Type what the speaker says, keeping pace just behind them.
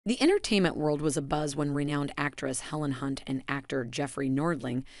The entertainment world was abuzz when renowned actress Helen Hunt and actor Jeffrey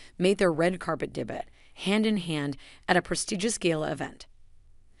Nordling made their red carpet debut, hand in hand, at a prestigious gala event.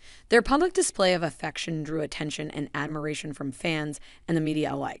 Their public display of affection drew attention and admiration from fans and the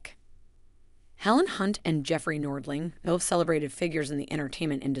media alike. Helen Hunt and Jeffrey Nordling, both celebrated figures in the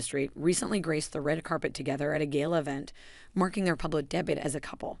entertainment industry, recently graced the red carpet together at a gala event, marking their public debut as a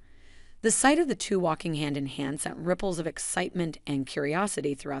couple. The sight of the two walking hand in hand sent ripples of excitement and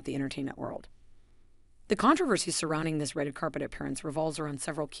curiosity throughout the entertainment world. The controversy surrounding this red carpet appearance revolves around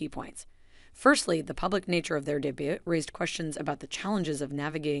several key points. Firstly, the public nature of their debut raised questions about the challenges of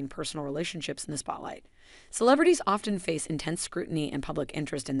navigating personal relationships in the spotlight. Celebrities often face intense scrutiny and public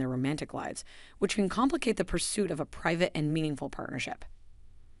interest in their romantic lives, which can complicate the pursuit of a private and meaningful partnership.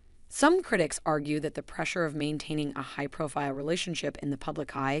 Some critics argue that the pressure of maintaining a high-profile relationship in the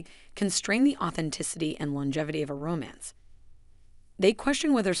public eye can strain the authenticity and longevity of a romance. They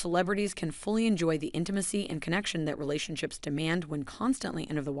question whether celebrities can fully enjoy the intimacy and connection that relationships demand when constantly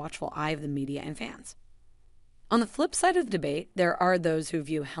under the watchful eye of the media and fans. On the flip side of the debate, there are those who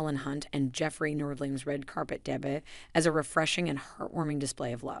view Helen Hunt and Jeffrey Nordling's red carpet debut as a refreshing and heartwarming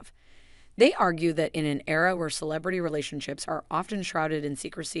display of love. They argue that in an era where celebrity relationships are often shrouded in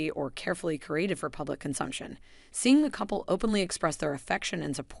secrecy or carefully curated for public consumption, seeing the couple openly express their affection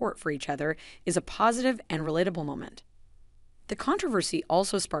and support for each other is a positive and relatable moment. The controversy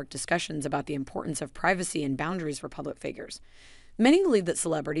also sparked discussions about the importance of privacy and boundaries for public figures. Many believe that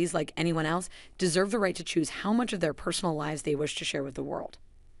celebrities, like anyone else, deserve the right to choose how much of their personal lives they wish to share with the world.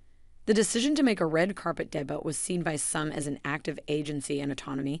 The decision to make a red carpet debut was seen by some as an act of agency and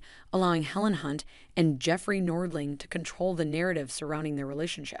autonomy, allowing Helen Hunt and Jeffrey Nordling to control the narrative surrounding their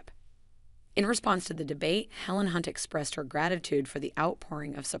relationship. In response to the debate, Helen Hunt expressed her gratitude for the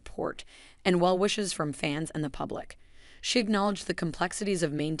outpouring of support and well wishes from fans and the public. She acknowledged the complexities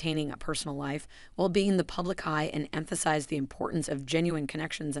of maintaining a personal life while being in the public eye and emphasized the importance of genuine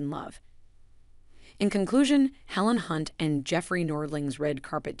connections and love. In conclusion, Helen Hunt and Jeffrey Nordling's red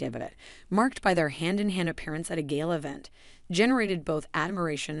carpet debut, marked by their hand-in-hand appearance at a gala event, generated both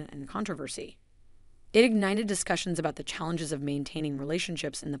admiration and controversy. It ignited discussions about the challenges of maintaining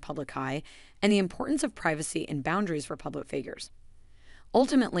relationships in the public eye and the importance of privacy and boundaries for public figures.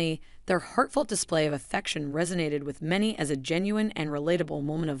 Ultimately, their heartfelt display of affection resonated with many as a genuine and relatable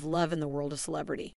moment of love in the world of celebrity.